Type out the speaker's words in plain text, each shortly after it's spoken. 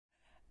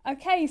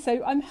Okay,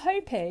 so I'm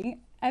hoping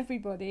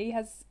everybody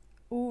has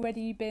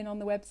already been on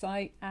the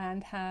website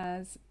and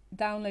has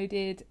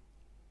downloaded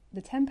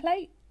the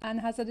template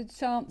and has had a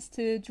chance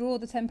to draw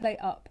the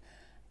template up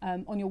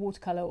on your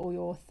watercolour or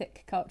your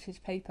thick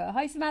cartridge paper.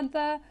 Hi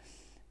Samantha!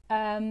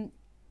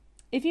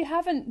 If you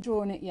haven't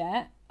drawn it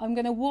yet, I'm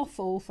going to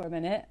waffle for a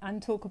minute and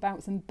talk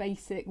about some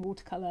basic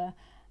watercolour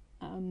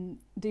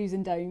do's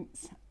and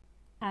don'ts,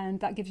 and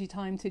that gives you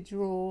time to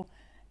draw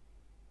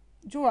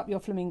up your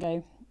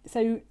flamingo.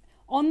 So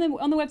on the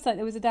website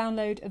there was a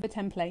download of a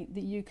template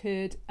that you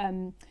could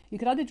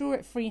either draw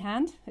it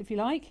freehand if you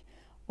like,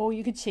 or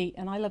you could cheat,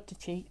 and I love to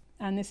cheat,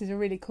 and this is a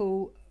really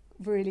cool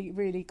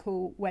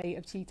way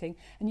of cheating.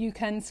 And you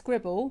can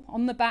scribble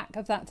on the back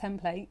of that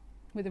template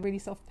with a really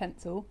soft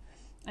pencil,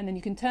 and then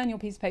you can turn your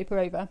piece of paper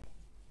over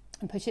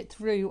and push it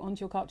through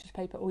onto your cartridge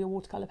paper or your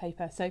watercolour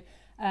paper. So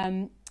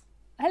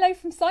hello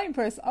from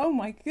Cyprus. Oh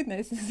my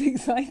goodness, this is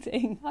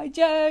exciting. Hi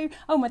Joe.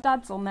 Oh, my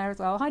dad's on there as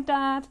well. Hi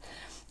Dad.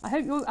 I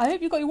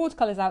hope you've got your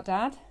watercolours out,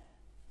 Dad.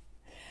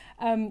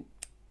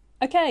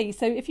 Okay,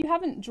 so if you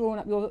haven't drawn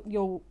up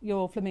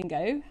your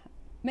flamingo,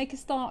 make a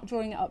start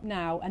drawing it up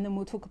now, and then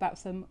we'll talk about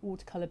some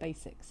watercolour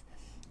basics.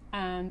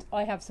 And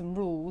I have some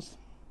rules,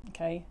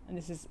 okay, and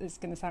it's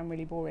going to sound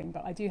really boring,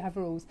 but I do have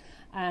rules.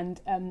 And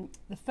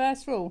the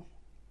first rule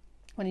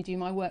when I do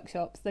my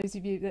workshops, those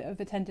of you that have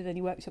attended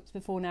any workshops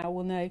before now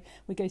will know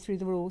we go through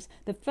the rules.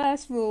 The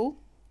first rule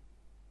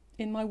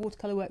in my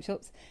watercolour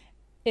workshops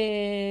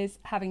is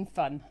having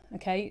fun,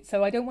 okay?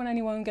 So I don't want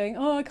anyone going,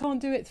 oh, I can't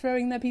do it,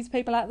 throwing their piece of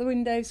paper out the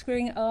window,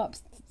 screwing it up,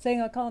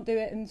 saying I can't do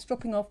it and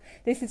stropping off.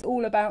 This is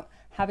all about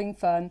having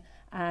fun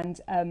and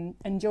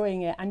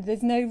enjoying it, and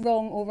there's no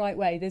wrong or right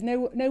way. There's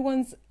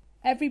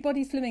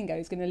everybody's flamingo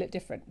is going to look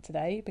different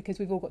today because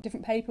we've all got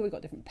different paper, we've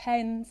got different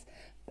pens,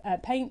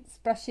 paints,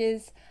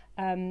 brushes,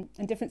 and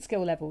different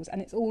skill levels,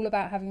 and it's all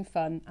about having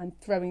fun and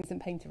throwing some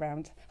paint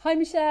around. Hi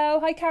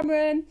Michelle, hi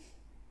Cameron,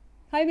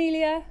 hi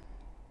Amelia.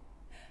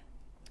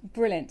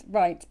 Brilliant.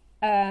 Right,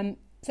 so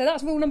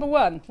that's rule number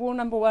one. Rule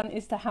number one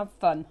is to have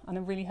fun, and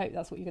I really hope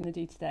that's what you're going to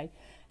do today.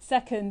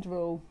 Second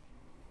rule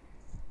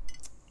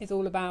is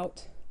all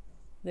about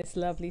this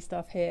lovely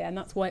stuff here, and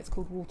that's why it's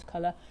called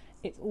watercolour.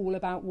 It's all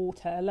about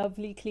water,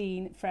 lovely,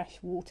 clean, fresh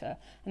water.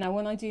 And now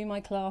when I do my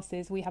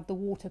classes, we have the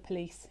water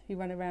police who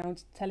run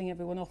around telling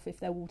everyone off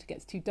if their water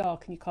gets too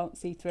dark and you can't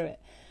see through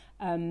it.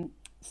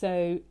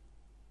 So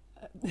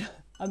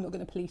I'm not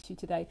going to police you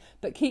today,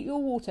 but keep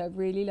your water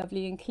really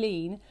lovely and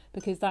clean,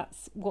 because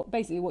that's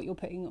basically what you're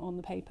putting on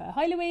the paper.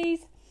 Hi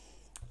Louise.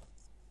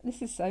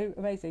 This is so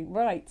amazing.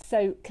 Right,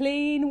 so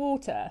clean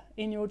water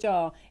in your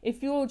jar.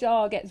 If your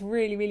jar gets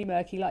really, really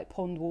murky like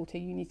pond water,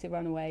 you need to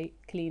run away,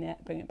 clean it,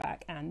 bring it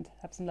back, and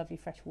have some lovely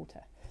fresh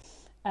water.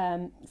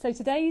 So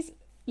today's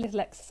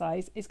little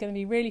exercise is going to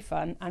be really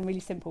fun and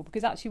really simple,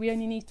 because actually we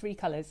only need 3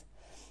 colours.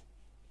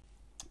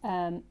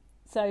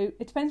 So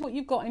it depends what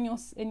you've got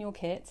in your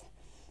kit.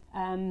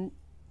 Hen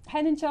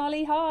and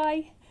Charlie,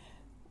 hi.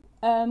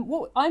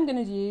 What I'm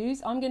going to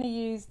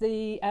use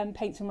the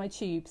paints from my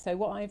tube. So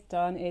what I've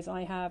done is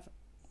I have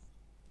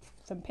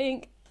some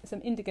pink,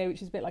 some indigo,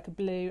 which is a bit like a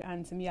blue,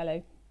 and some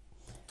yellow.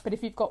 But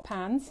if you've got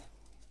pans,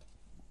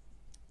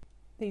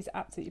 these are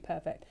absolutely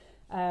perfect.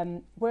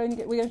 We're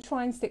going to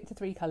try and stick to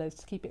 3 colours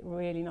to keep it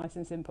really nice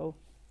and simple.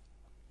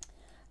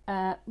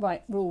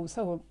 Right, rules.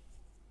 Oh,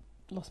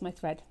 lost my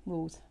thread.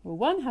 Rules. Rule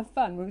 1, have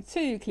fun. Rule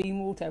 2, clean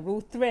water.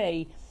 Rule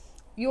 3,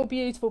 your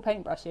beautiful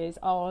paintbrushes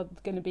are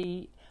going to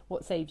be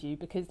what saves you,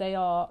 because they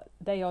are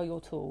your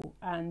tool,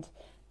 and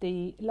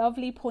the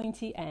lovely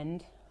pointy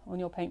end on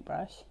your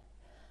paintbrush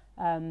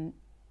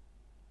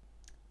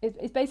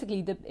is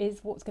basically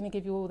what's going to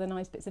give you all the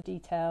nice bits of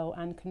detail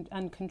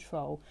and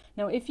control.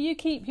 Now, if you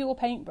keep your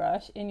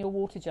paintbrush in your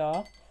water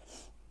jar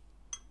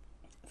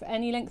for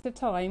any length of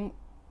time,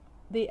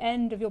 the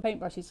end of your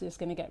paintbrush is just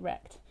going to get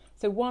wrecked.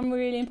 So one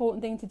really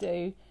important thing to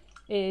do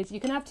is, you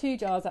can have 2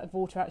 jars out of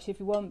water actually if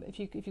you want, if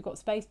you've got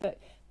space, but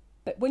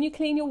when you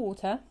clean your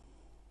water,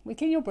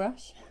 clean your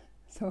brush,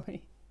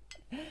 sorry,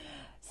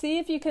 see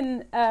if you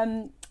can,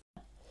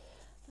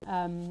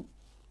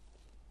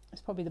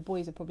 it's probably the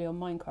boys are probably on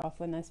Minecraft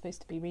when they're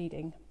supposed to be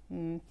reading.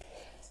 You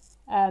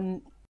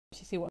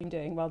see what I'm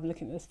doing rather than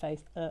looking at this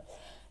face.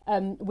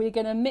 We're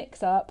going to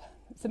mix up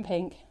some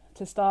pink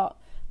to start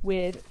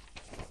with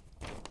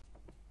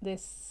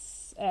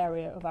this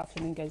area of our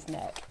flamingo's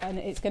neck, and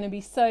it's going to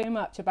be so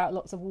much about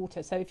lots of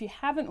water. So if you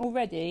haven't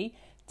already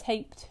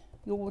taped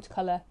your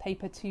watercolour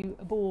paper to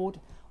a board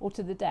or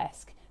to the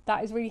desk,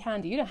 that is really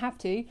handy. You don't have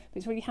to, but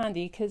it's really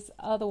handy, because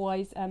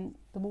otherwise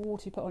the more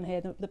water you put on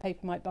here, the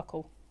paper might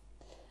buckle.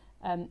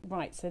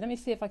 Right, so let me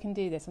see if I can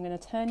do this. I'm going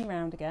to turn you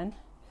around again.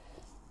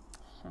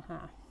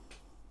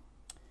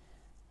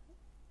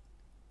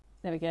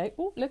 There we go.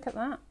 Oh, look at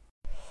that.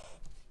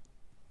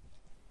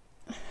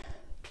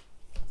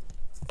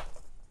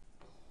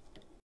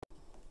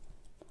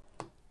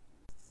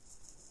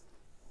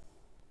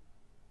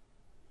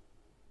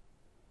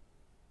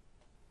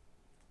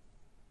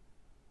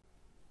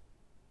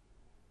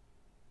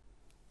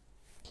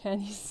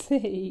 Can you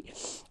see?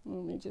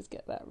 Let me just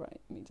get that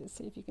right. Let me just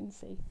see if you can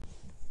see.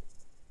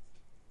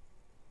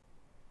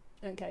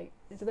 Okay,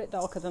 it's a bit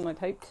darker than I'd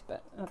hoped,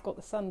 but I've got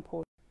the sun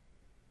pouring.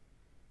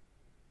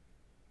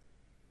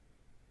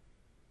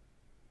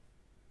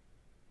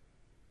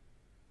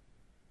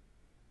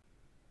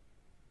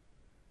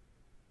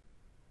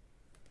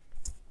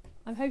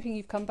 I'm hoping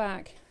you've come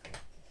back.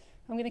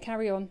 I'm going to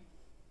carry on.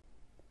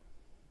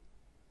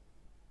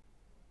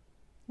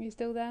 Are you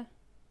still there?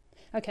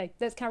 Okay,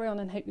 let's carry on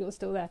and hope you're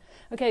still there.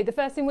 Okay, the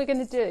first thing we're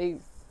going to do,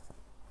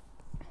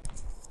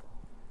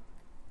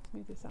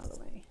 move this out of the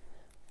way,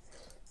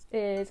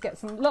 is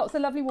get lots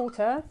of lovely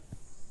water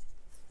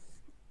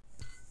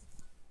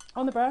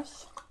on the brush,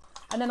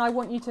 and then I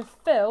want you to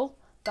fill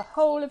the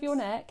whole of your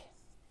neck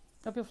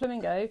of your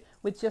flamingo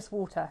with just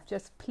water,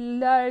 just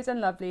loads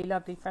and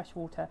lovely fresh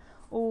water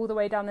all the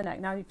way down the neck.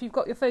 Now if you've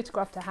got your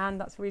photograph to hand,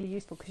 that's really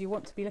useful because you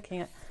want to be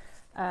looking at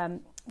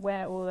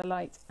where all the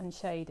light and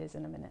shade is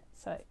in a minute.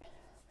 So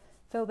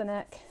fill the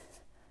neck,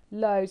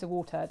 loads of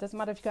water. It doesn't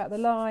matter if you go out the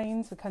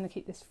lines, we kind of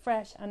keep this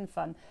fresh and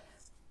fun.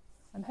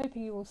 I'm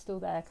hoping you're all still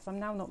there because I'm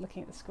now not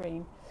looking at the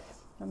screen.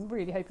 I'm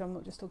really hoping I'm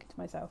not just talking to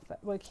myself, but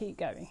we'll keep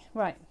going.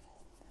 Right,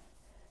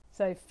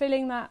 so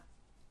filling that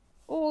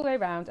all the way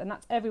around, and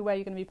that's everywhere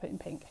you're going to be putting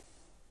pink.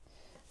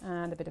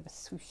 And a bit of a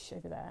swoosh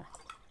over there.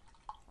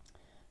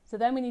 So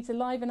then we need to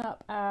liven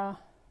up our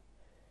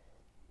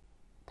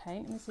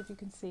paint. Let me see if you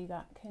can see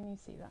that. Can you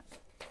see that?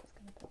 Just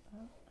going to put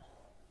that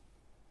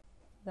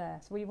there.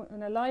 So we want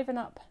to liven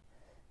up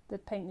the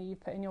paint that you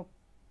put in your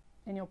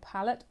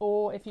palette,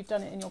 or if you've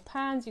done it in your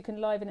pans, you can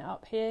liven it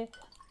up here.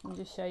 Let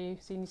me just show you.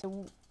 So you need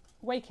to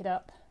wake it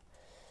up,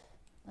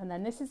 and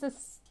then this is the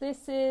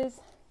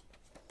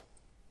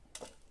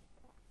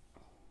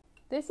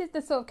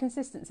sort of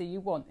consistency you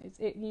want.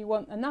 You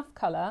want enough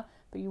colour,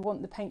 but you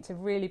want the paint to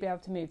really be able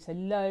to move. So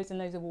loads and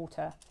loads of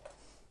water.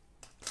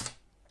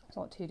 It's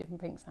not two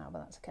different pinks now, but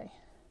that's okay.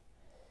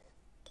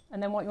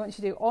 And then what you want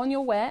to do on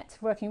your wet,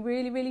 working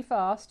really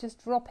fast,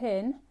 just drop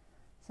in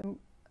some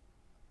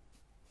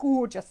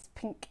gorgeous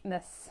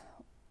pinkness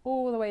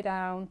all the way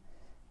down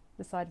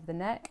the side of the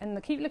neck,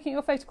 and keep looking at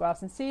your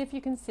photographs and see if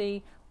you can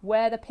see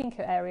where the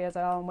pinker areas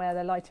are and where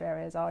the lighter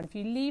areas are. And if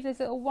you leave those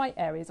little white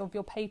areas of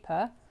your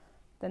paper,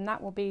 then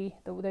that will be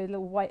the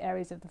little white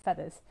areas of the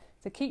feathers.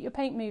 So keep your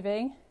paint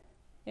moving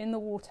in the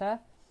water,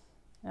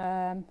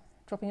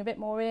 dropping a bit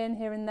more in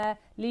here and there,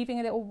 leaving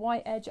a little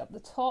white edge up the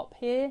top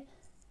here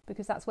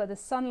because that's where the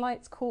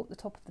sunlight's caught the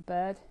top of the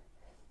bird,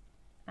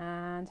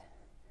 and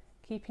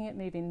keeping it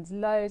moving. There's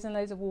loads and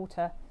loads of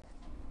water,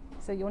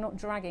 so you're not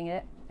dragging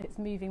it, it's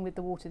moving with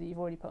the water that you've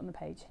already put on the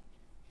page.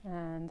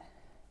 And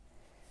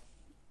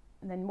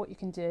then what you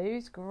can do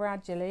is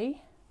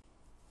gradually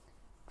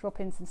drop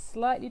in some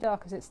slightly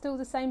darker, so it's still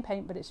the same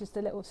paint, but it's just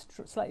a little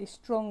slightly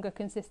stronger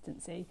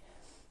consistency.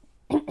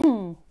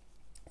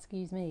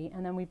 Excuse me.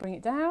 And then we bring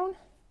it down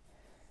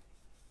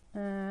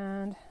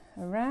and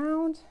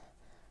around,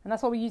 and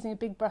that's why we're using a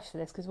big brush for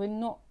this, because we're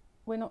not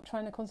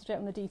trying to concentrate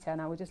on the detail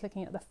now, we're just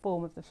looking at the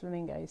form of the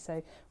flamingo. So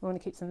we want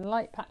to keep some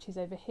light patches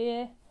over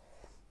here,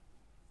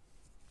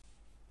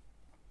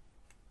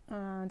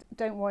 and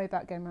don't worry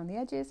about going around the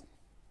edges.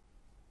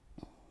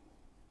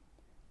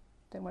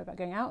 Don't worry about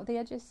going out of the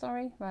edges,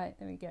 sorry. Right,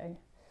 there we go.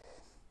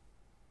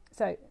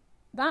 So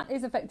that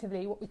is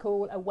effectively what we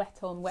call a wet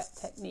on wet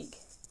technique.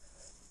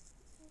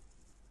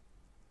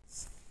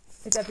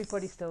 Is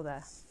everybody still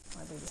there?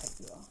 I really hope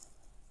you are.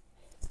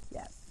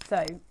 Yeah,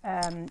 so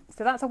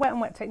that's a wet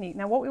on wet technique.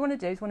 Now what we want to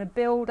do is we want to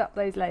build up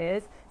those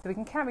layers so we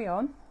can carry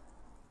on.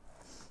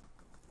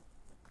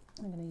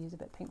 I'm going to use a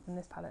bit of pink from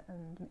this palette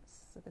and mix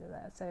a bit of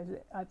there. So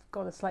I've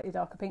got a slightly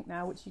darker pink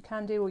now, which you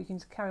can do, or you can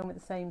just carry on with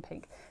the same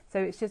pink. So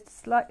it's just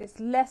it's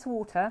less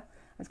water,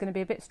 it's going to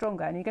be a bit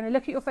stronger. And you're going to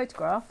look at your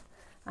photograph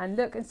and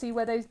look and see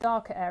where those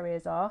darker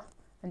areas are,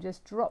 and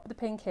just drop the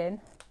pink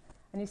in,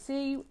 and you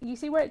see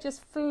where it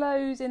just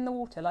flows in the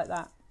water like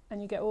that,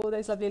 and you get all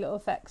those lovely little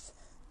effects,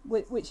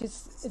 which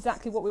is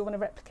exactly what we want to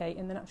replicate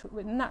in the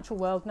natural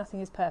world. Nothing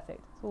is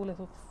perfect. It's all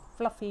little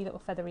fluffy little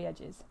feathery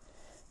edges.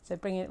 So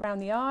bringing it around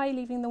the eye,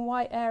 leaving the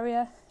white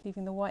area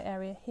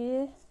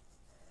here.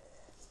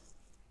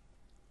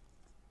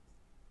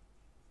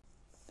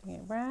 Bring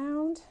it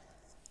round,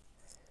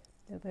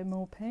 a little bit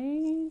more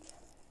paint,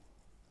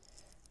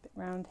 a bit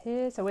round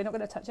here. So we're not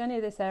going to touch any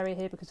of this area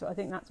here because I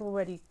think that's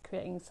already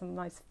creating some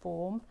nice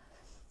form.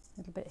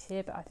 A little bit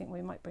here, but I think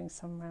we might bring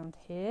some round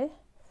here.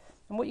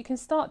 And what you can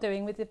start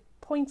doing with the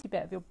pointy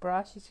bit of your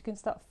brush is you can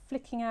start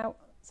flicking out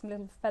some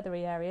little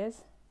feathery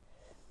areas,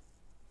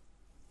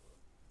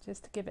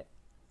 just to give it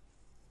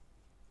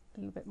a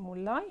little bit more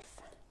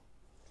life.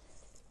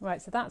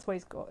 Right, so that's where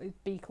he's got his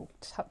beak all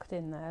tucked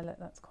in there. Look,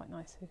 that's quite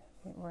nice.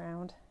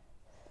 Round.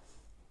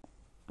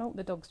 Oh,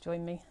 the dog's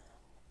joined me.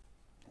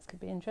 This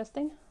could be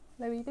interesting.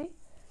 Hello, Evie.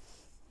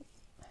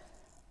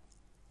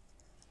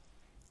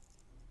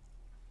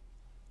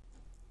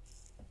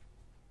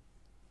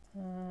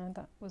 And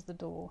that was the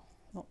door,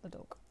 not the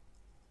dog.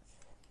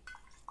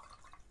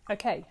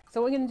 Okay,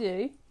 so what we're going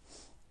to do,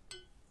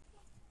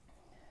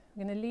 we're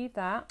I'm going to leave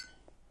that.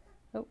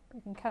 Oh,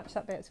 you can catch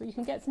that bit, so you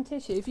can get some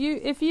tissue. If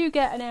you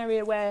get an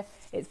area where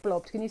it's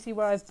blobbed, can you see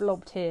where I've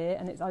blobbed here?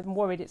 And I'm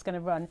worried it's going to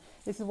run.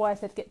 This is why I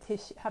said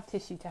have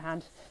tissue to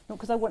hand, not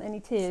because I want any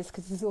tears,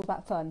 because this is all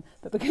about fun,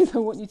 but because I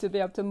want you to be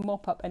able to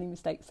mop up any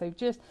mistakes. So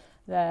just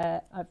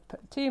there, I've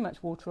put too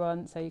much water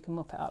on, so you can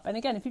mop it up. And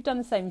again, if you've done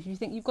the same, if you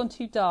think you've gone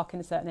too dark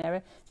in a certain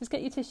area, just get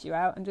your tissue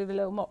out and do a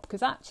little mop,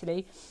 because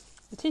actually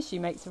the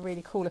tissue makes a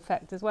really cool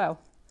effect as well,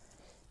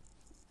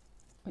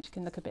 which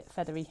can look a bit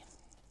feathery.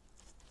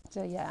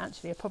 So yeah,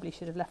 actually I probably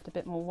should have left a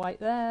bit more white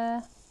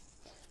there.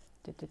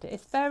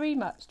 It's very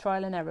much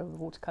trial and error with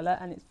watercolour,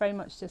 and it's very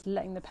much just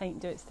letting the paint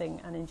do its thing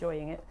and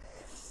enjoying it.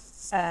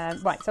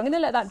 Right, so I'm going to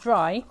let that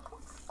dry.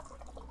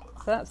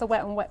 So that's the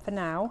wet on wet for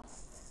now.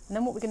 And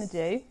then what we're going to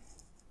do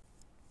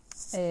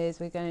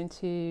is we're going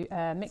to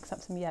mix up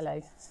some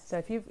yellow. So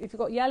if you've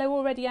got yellow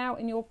already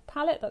out in your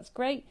palette, that's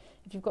great.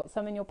 If you've got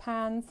some in your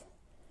pans,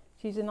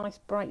 choose a nice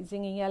bright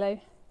zingy yellow.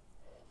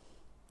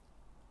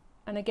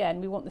 And again,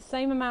 we want the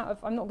same amount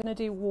of, I'm not going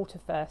to do water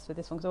first with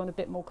this one because I want a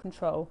bit more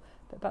control,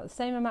 but about the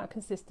same amount of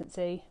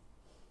consistency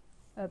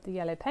of the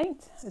yellow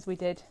paint as we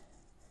did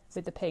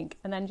with the pink.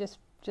 And then just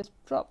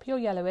drop your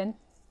yellow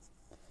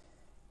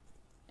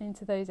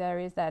into those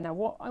areas there. Now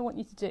what I want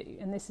you to do,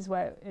 and this is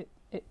where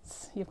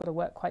you've got to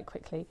work quite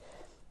quickly.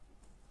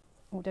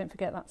 Oh, don't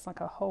forget that's like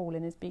a hole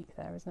in his beak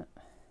there, isn't it?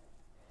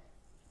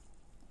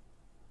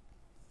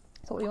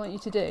 So what we want you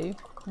to do,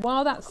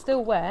 while that's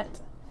still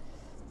wet,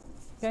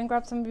 go and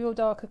grab some of your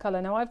darker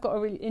colour. Now I've got a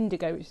really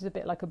indigo, which is a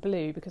bit like a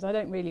blue, because I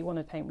don't really want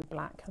to paint with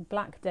black.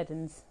 Black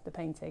deadens the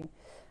painting.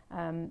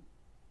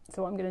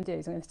 So what I'm going to do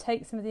is I'm going to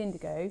take some of the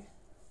indigo.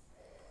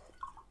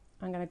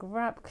 I'm going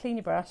to clean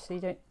your brush so you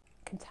don't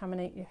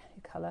contaminate your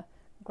colour.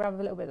 Grab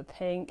a little bit of the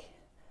pink,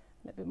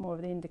 a little bit more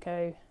of the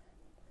indigo,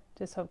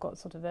 just so I've got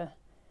sort of a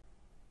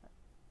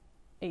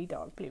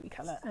dark bluey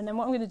colour. And then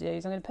what I'm going to do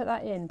is I'm going to put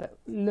that in, but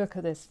look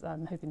at this.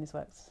 I'm hoping this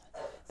works.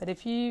 But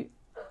if you,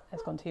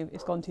 it's gone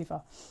too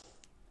far.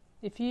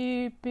 If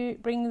you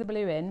bring the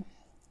blue in,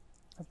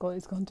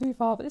 it's gone too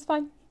far, but it's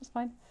fine,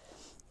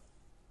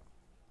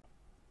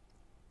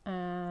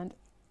 And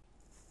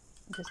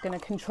I'm just going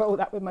to control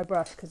that with my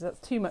brush because that's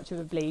too much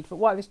of a bleed. But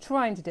what I was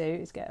trying to do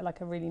is get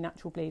like a really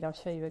natural bleed. I'll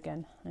show you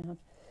again.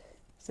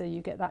 So you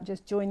get that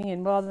just joining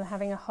in rather than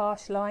having a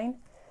harsh line.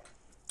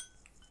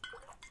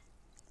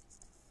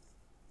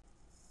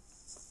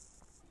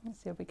 Let's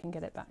see if we can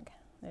get it back.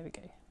 There we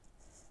go.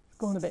 It's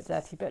gone a bit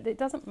dirty, but it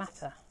doesn't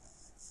matter.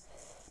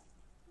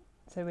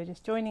 So we're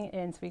just joining it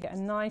in so we get a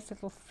nice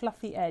little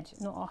fluffy edge,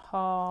 not a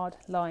hard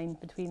line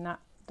between that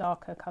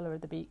darker colour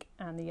of the beak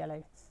and the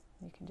yellow.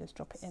 You can just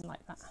drop it in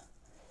like that.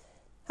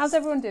 How's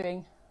everyone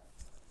doing?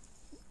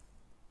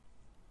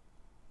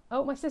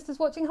 Oh, my sister's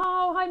watching.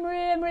 Oh, hi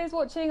Maria. Maria's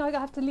watching. I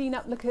have to lean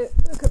up. Look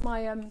at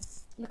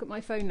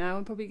my phone now.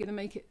 I'm probably going to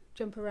make it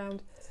jump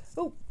around.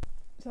 Oh,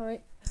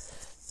 sorry.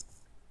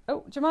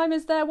 Oh,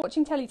 Jemima's there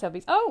watching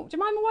Teletubbies. Oh,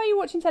 Jemima, why are you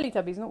watching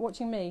Teletubbies, not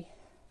watching me?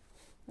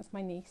 That's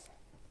my niece.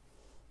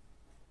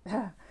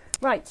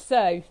 Right,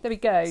 so there we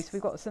go. So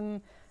we've got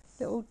some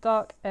little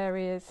dark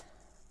areas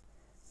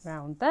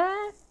around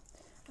there.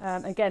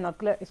 Again,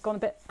 it's gone a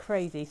bit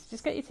crazy. So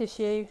just get your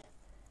tissue,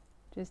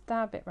 just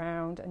dab it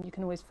round, and you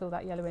can always fill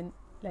that yellow in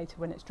later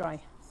when it's dry.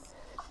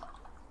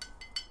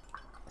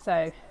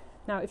 So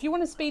now, if you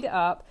want to speed it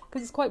up,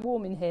 because it's quite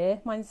warm in here,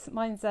 mine's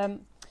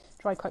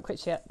dried quite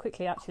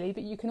quickly actually.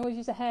 But you can always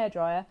use a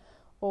hairdryer,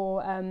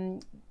 or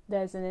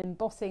there's an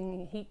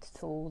embossing heat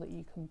tool that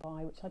you can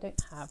buy, which I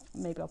don't have.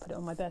 Maybe I'll put it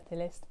on my birthday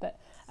list. But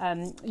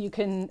you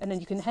can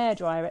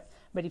hairdryer it,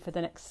 ready for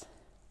the next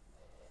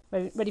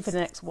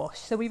wash.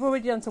 So we've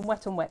already done some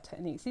wet on wet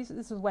techniques. This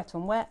was wet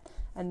on wet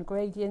and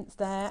gradients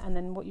there, and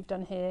then what you've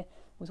done here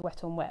was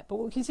wet on wet.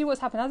 But you can see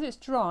what's happened as it's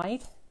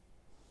dried.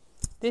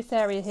 This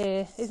area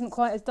here isn't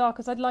quite as dark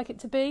as I'd like it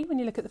to be when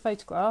you look at the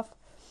photograph.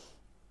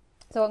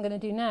 So what I'm going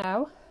to do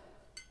now,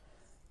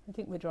 I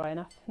think we're dry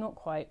enough, not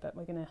quite, but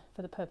we're going to,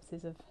 for the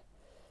purposes of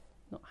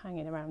not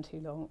hanging around too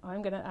long,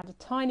 I'm going to add a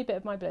tiny bit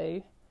of my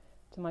blue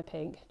to my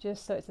pink,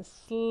 just so it's a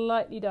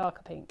slightly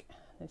darker pink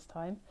this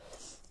time.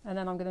 And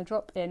then I'm going to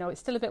drop in, it's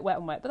still a bit wet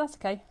on wet, but that's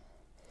okay.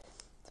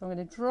 So I'm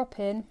going to drop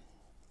in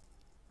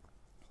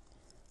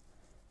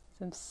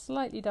some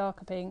slightly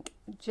darker pink,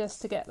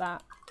 just to get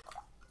that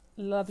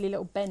lovely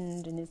little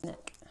bend in his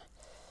neck.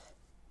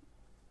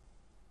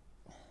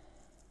 There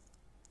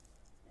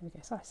we go.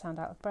 Sorry, I sound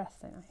out of breath,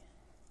 don't I?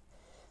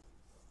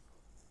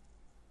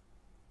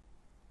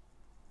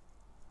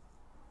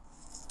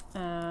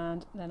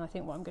 And then I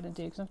think what I'm going to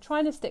do, because I'm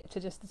trying to stick to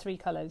just the three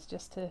colours,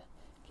 just to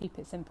keep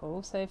it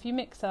simple. So if you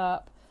mix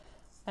up,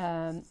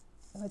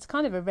 it's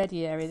kind of a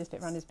reddy area, this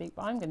bit around his beak,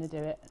 but I'm going to do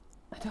it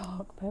a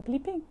dark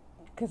purpley pink,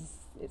 because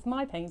it's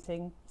my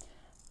painting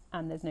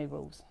and there's no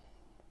rules.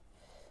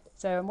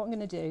 So what I'm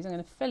going to do is I'm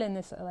going to fill in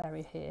this little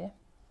area here,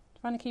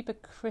 trying to keep a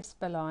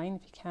crisper line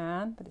if you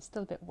can, but it's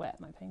still a bit wet,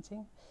 my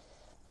painting.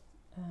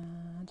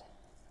 And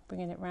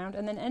bringing it round,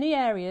 and then any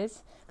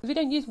areas, because we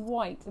don't use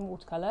white in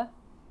watercolour,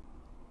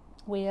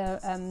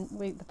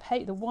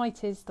 the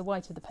white is the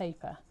white of the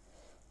paper.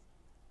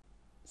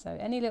 So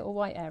any little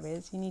white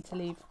areas, you need to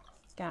leave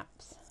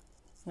gaps.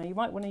 Now you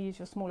might want to use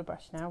your smaller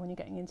brush now when you're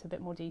getting into a bit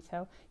more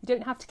detail. You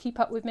don't have to keep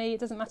up with me, it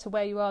doesn't matter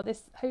where you are.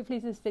 Hopefully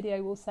this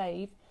video will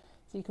save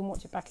so you can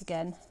watch it back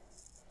again.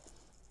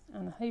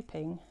 And I'm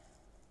hoping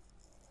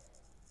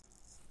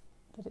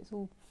that it's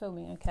all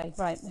filming okay.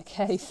 Right,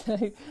 okay,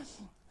 so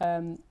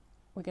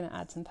we're going to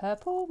add some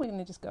purple. We're going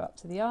to just go up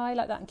to the eye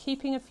like that, and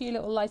keeping a few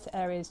little lighter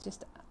areas,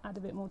 just add a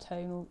bit more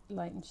tonal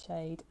light and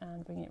shade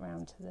and bring it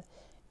round to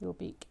your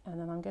beak. And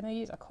then I'm going to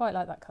use, I quite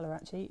like that colour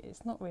actually,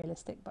 it's not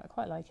realistic but I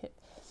quite like it.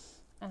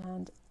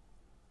 And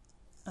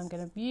I'm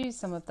going to use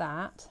some of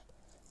that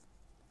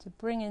to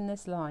bring in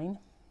this line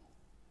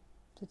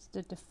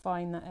to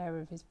define that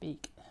area of his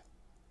beak.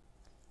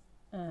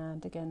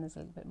 And again, there's a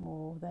little bit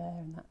more there,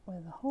 and that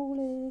where the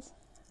hole is,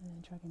 and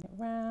then dragging it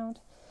round.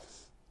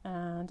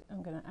 And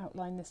I'm going to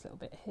outline this little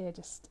bit here,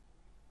 just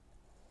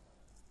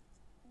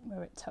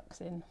where it tucks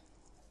in.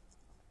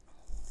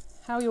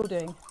 How are you all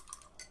doing?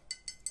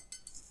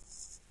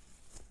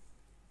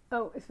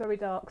 Oh, it's very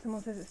dark.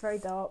 Someone says it's very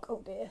dark.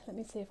 Oh dear, let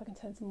me see if I can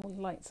turn some more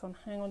lights on.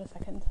 Hang on a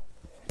second.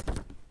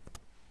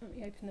 Let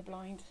me open the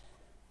blind.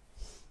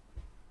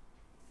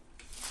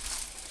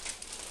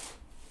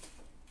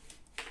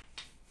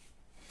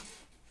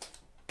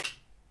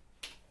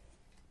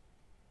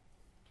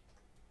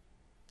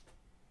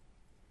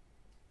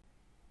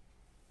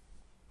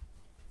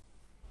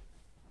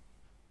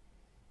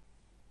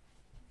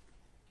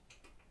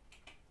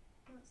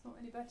 That's not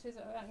any better, is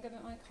it? I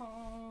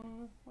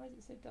can't. Why is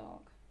it so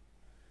dark?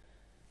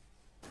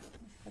 Let's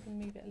see if I can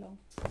move it along.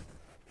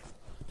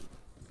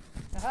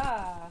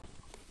 Aha!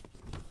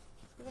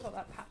 Because I've got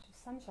that patch of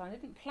sunshine. I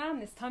didn't plan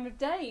this time of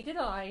day, did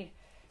I?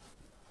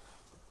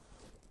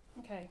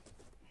 Okay.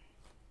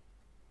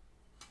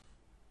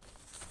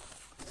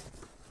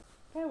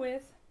 Bear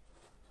with.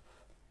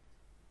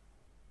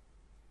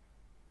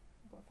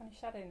 I've got a funny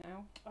shadow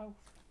now. Oh.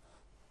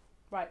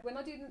 Right, when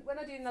I do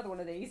another one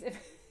of these,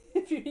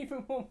 if you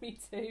even want me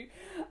to,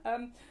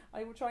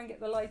 I will try and get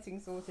the lighting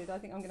sorted. I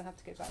think I'm going to have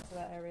to go back to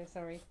that area,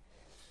 sorry.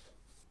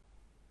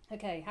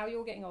 Okay, how are you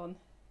all getting on?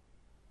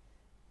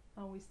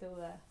 Are we still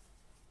there?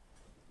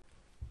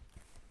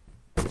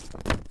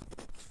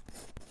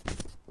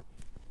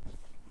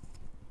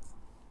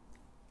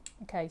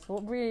 Okay, so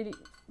what I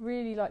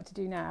really like to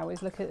do now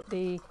is look at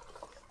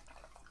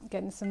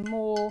getting some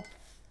more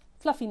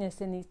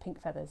fluffiness in these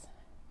pink feathers.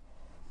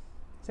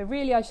 So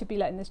really I should be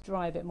letting this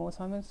dry a bit more,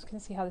 so I'm just going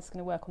to see how this is going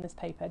to work on this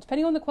paper.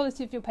 Depending on the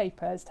quality of your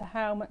paper as to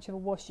how much of a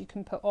wash you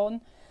can put on,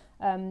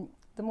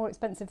 the more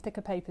expensive,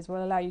 thicker papers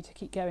will allow you to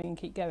keep going and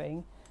keep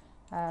going.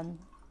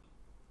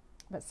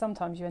 But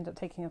sometimes you end up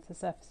taking off the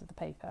surface of the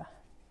paper.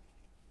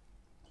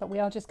 But we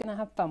are just going to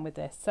have fun with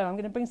this. So I'm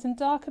going to bring some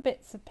darker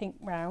bits of pink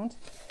round,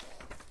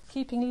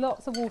 keeping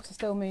lots of water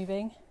still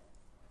moving,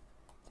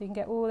 so you can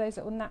get all those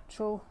little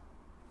natural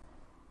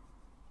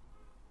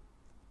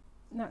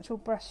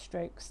brush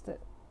strokes that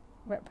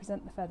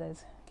represent the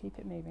feathers. Keep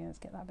it moving. Let's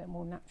get that a bit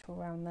more natural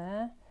around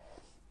there.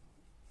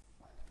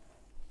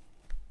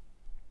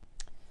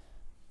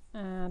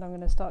 And I'm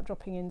going to start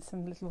dropping in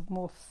some little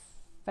more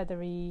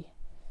feathery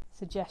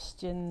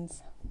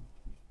suggestions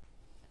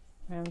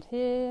around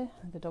here.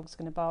 The dog's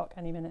going to bark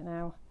any minute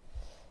now.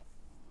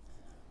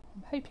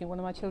 I'm hoping one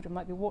of my children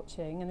might be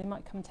watching and they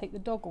might come and take the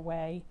dog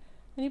away.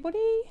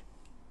 Anybody?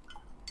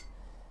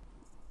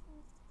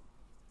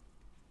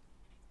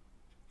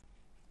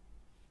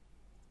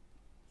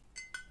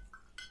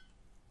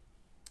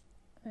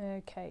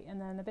 Okay,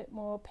 and then a bit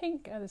more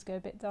pink. Let's go a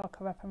bit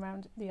darker up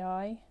around the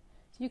eye.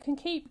 So you can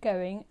keep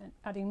going and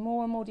adding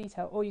more and more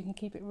detail, or you can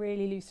keep it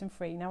really loose and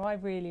free. Now I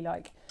really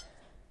like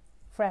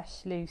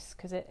fresh, loose,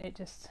 because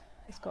it's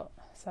got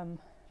some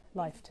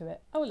life to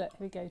it. Oh look,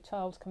 here we go.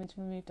 Child's coming to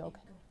remove dog.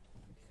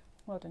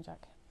 Well done,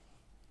 Jack.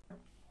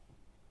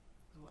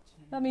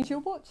 That means you're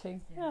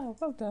watching. Yeah. Oh,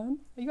 well done.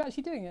 Are you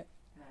actually doing it?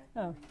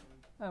 No.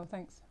 Oh,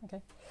 thanks.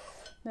 Okay.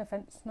 No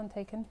offence, none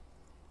taken.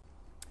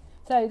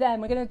 So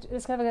then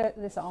let's have a go at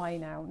this eye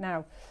now.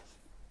 Now,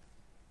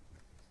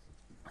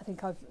 I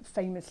think I've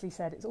famously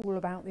said it's all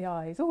about the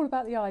eyes,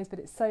 but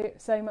it's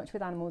so much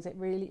with animals. It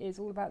really is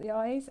all about the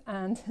eyes,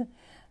 and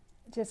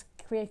just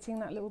creating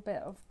that little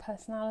bit of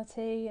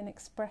personality and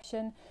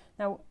expression.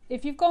 Now,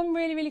 if you've gone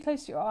really, really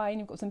close to your eye and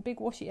you've got some big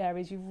washy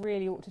areas, you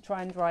really ought to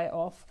try and dry it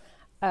off,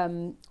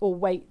 or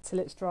wait till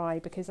it's dry,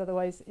 because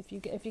otherwise, if you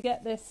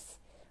get this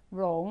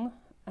wrong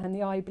and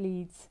the eye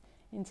bleeds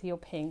into your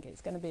pink, it's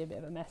going to be a bit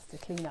of a mess to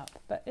clean up,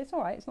 but it's all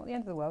right. It's not the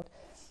end of the world.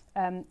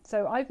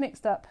 So I've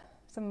mixed up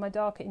some of my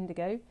darker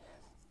indigo,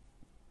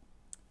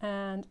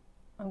 and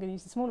I'm going to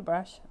use the smaller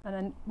brush, and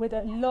then with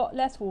a lot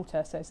less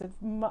water, so it's a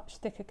much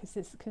thicker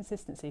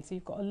consistency, so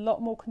you've got a lot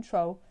more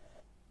control.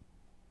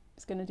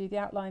 It's going to do the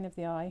outline of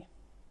the eye,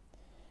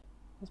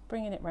 just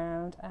bringing it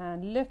round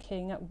and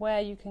looking at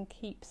where you can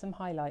keep some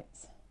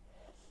highlights.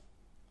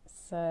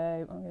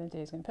 So what I'm going to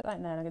do is I'm going to put that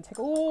in there, and I'm going to take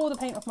all the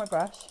paint off my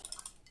brush,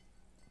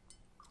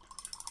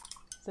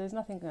 so there's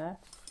nothing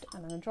left,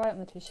 and I'm going to dry it on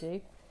the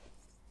tissue,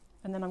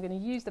 and then I'm going to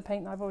use the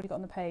paint that I've already got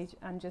on the page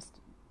and just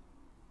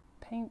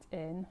paint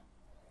in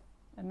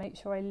and make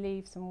sure I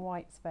leave some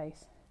white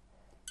space,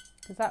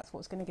 because that's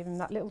what's going to give him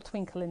that little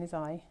twinkle in his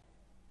eye.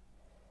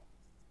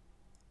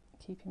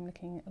 Keep him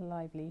looking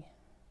lively.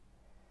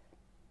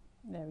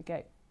 There we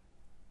go.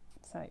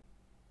 So,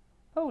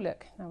 oh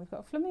look, now we've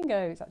got a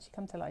flamingo. It's actually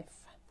come to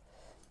life.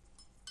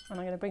 And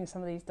I'm going to bring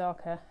some of these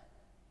darker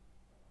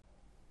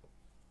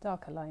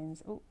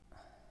lines. Ooh.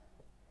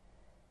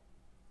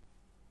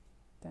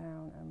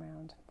 Down and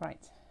around.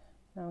 Right.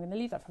 Now I'm going to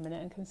leave that for a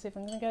minute and see if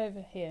I'm going to go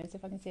over here and see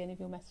if I can see any of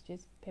your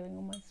messages appearing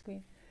on my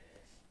screen.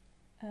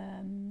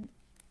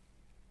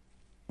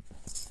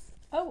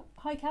 Oh,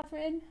 hi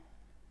Kathryn.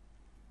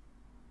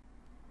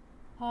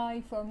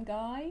 Hi from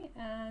Guy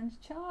and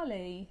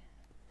Charlie.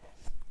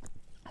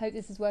 I hope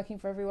this is working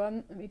for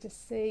everyone. Let me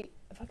just see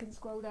if I can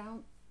scroll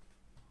down.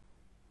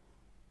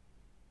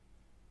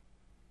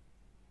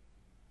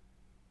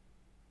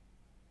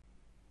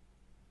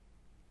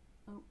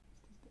 Oh,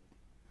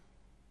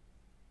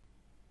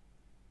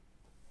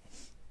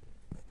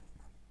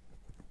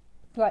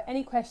 right,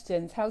 any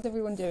questions? How's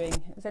everyone doing?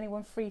 Is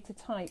anyone free to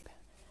type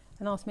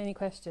and ask me any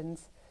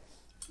questions?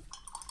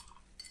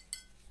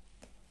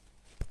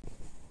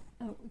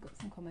 Oh, we've got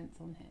some comments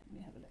on here. Let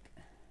me have a look.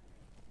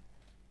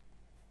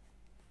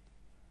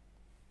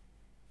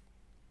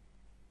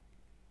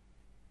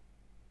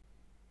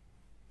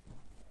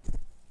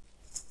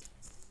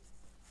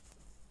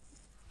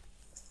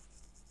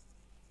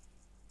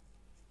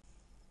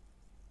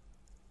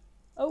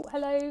 Oh,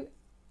 hello.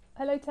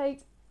 Hello,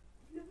 Tate.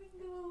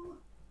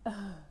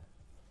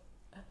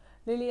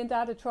 Lily and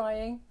Dad are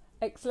trying.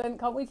 Excellent.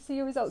 Can't wait to see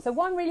your results. So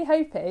what I'm really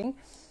hoping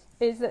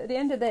is that at the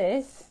end of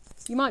this,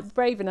 you might be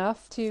brave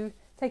enough to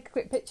take a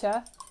quick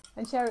picture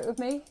and share it with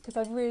me, because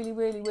I really,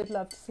 really would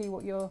love to see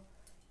what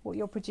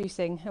you're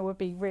producing. It would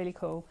be really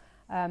cool.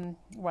 Right,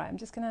 I'm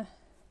just going to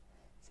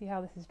see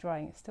how this is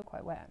drying. It's still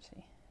quite wet,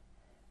 actually.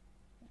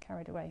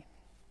 Carried away.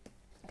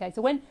 Okay,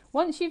 so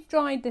once you've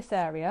dried this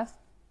area,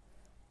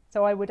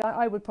 so I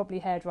would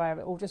probably hairdryer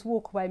it, or just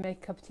walk away,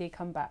 make a cup of tea,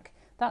 come back.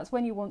 That's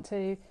when you want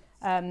to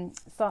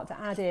start to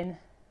add in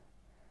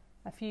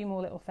a few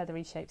more little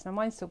feathery shapes. Now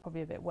mine's still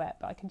probably a bit wet,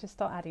 but I can just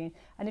start adding in.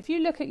 And if you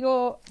look at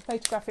your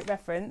photographic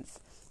reference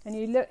and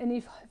you look,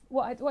 and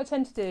what I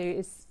tend to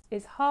do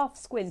is half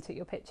squint at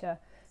your picture.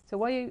 So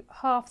while you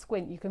half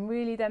squint, you can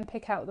really then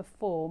pick out the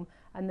form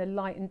and the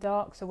light and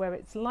dark. So where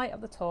it's light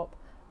at the top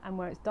and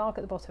where it's dark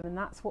at the bottom, and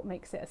that's what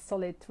makes it a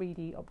solid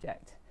 3D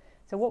object.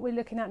 So what we're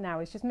looking at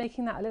now is just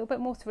making that a little bit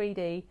more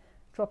 3D,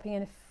 dropping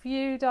in a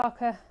few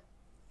darker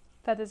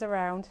feathers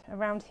around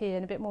here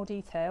in a bit more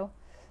detail.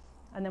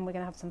 And then we're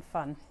going to have some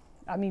fun.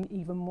 I mean,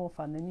 even more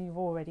fun than you've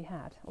already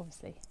had,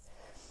 obviously.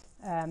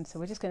 So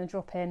we're just going to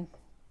drop in.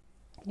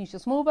 You can use your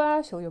small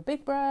brush or your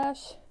big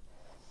brush.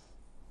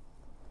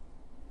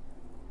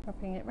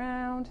 Dropping it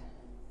round.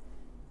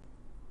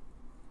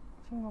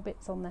 A few more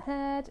bits on the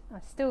head. I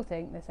still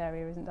think this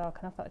area isn't dark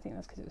enough, but I think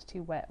that's because it was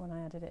too wet when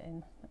I added it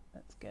in.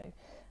 Let's go.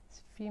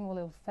 There's a few more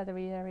little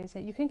feathery areas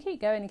here. You can keep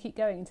going and keep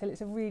going until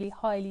it's a really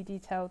highly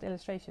detailed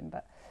illustration,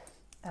 but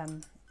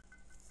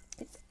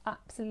it's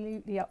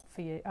absolutely up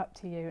to you,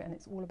 and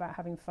it's all about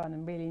having fun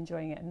and really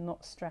enjoying it and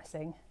not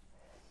stressing.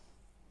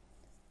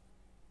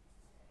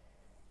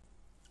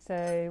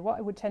 So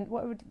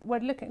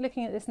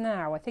looking at this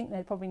now, I think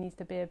there probably needs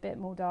to be a bit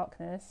more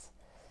darkness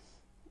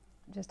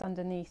just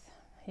underneath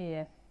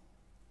here,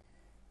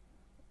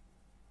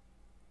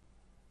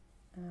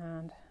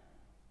 and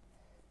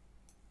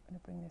I'm going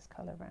to bring this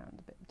colour around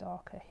a bit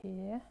darker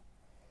here.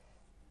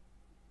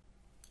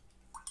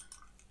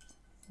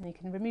 And you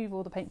can remove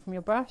all the paint from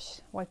your brush,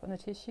 wipe on the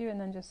tissue,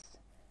 and then just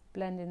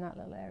blend in that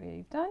little area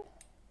you've done.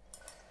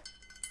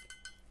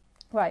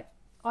 Right,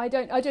 I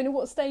don't know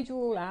what stage you're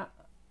all at.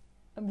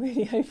 I'm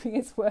really hoping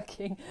it's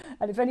working.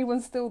 And if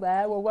anyone's still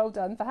there, well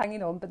done for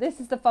hanging on. But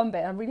this is the fun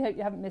bit. I really hope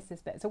you haven't missed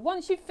this bit. So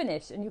once you've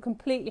finished and you're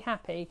completely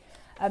happy,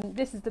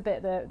 this is the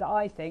bit that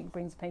I think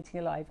brings painting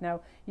alive. Now,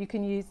 you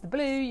can use the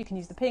blue, you can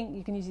use the pink,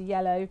 you can use the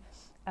yellow.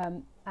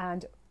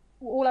 And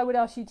all I would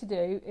ask you to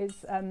do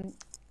is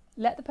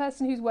let the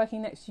person who's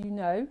working next to you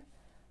know,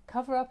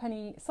 cover up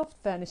any soft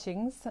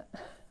furnishings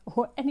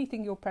or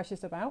anything you're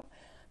precious about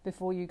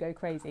before you go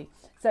crazy.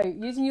 So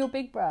using your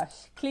big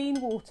brush,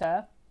 clean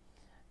water,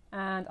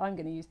 and I'm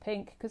going to use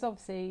pink because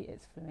obviously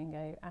it's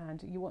flamingo,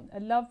 and you want a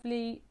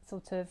lovely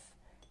sort of,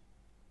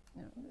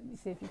 let me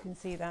see if you can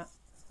see that,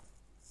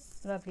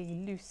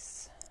 lovely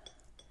loose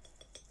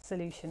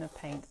solution of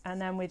paint. And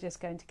then we're just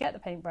going to get the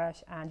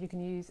paintbrush, and you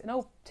can use an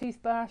old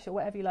toothbrush or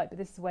whatever you like, but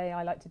this is the way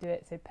I like to do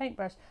it. So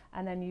paintbrush,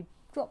 and then you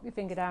drop your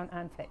finger down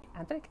and flick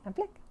and flick and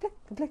flick, flick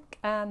and flick,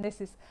 and this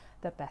is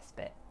the best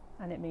bit,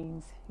 and it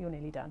means you're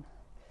nearly done.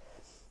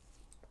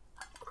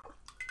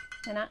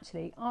 And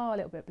actually, a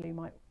little bit of blue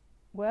might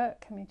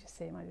work. Let me just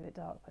see, it might be a bit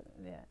dark, but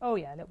yeah. Oh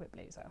yeah, a little bit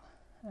blue as well.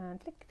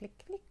 And flick, flick,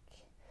 flick.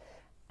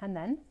 And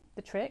then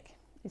the trick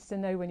is to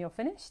know when you're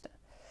finished,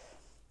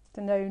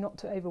 to know not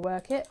to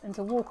overwork it, and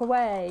to walk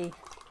away.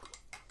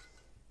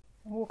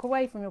 Walk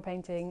away from your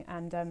painting,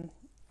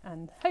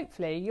 and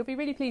hopefully you'll be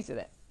really pleased with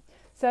it.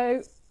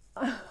 So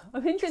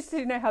I'm interested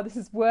to know how this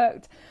has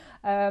worked.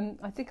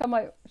 I think I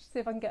might see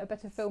if I can get a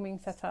better filming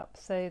setup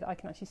so that I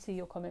can actually see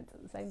your comments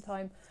at the same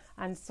time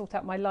and sort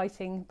out my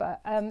lighting.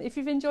 But if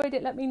you've enjoyed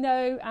it, let me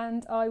know,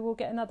 and I will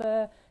get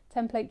another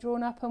template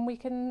drawn up and we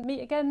can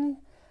meet again.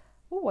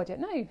 Oh, I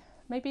don't know,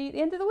 maybe at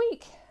the end of the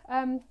week.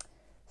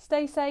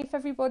 Stay safe,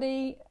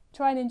 everybody.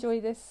 Try and enjoy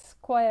this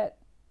quiet,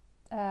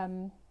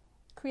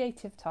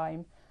 creative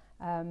time,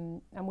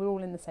 and we're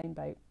all in the same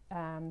boat.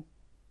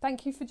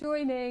 Thank you for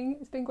joining.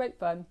 It's been great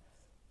fun.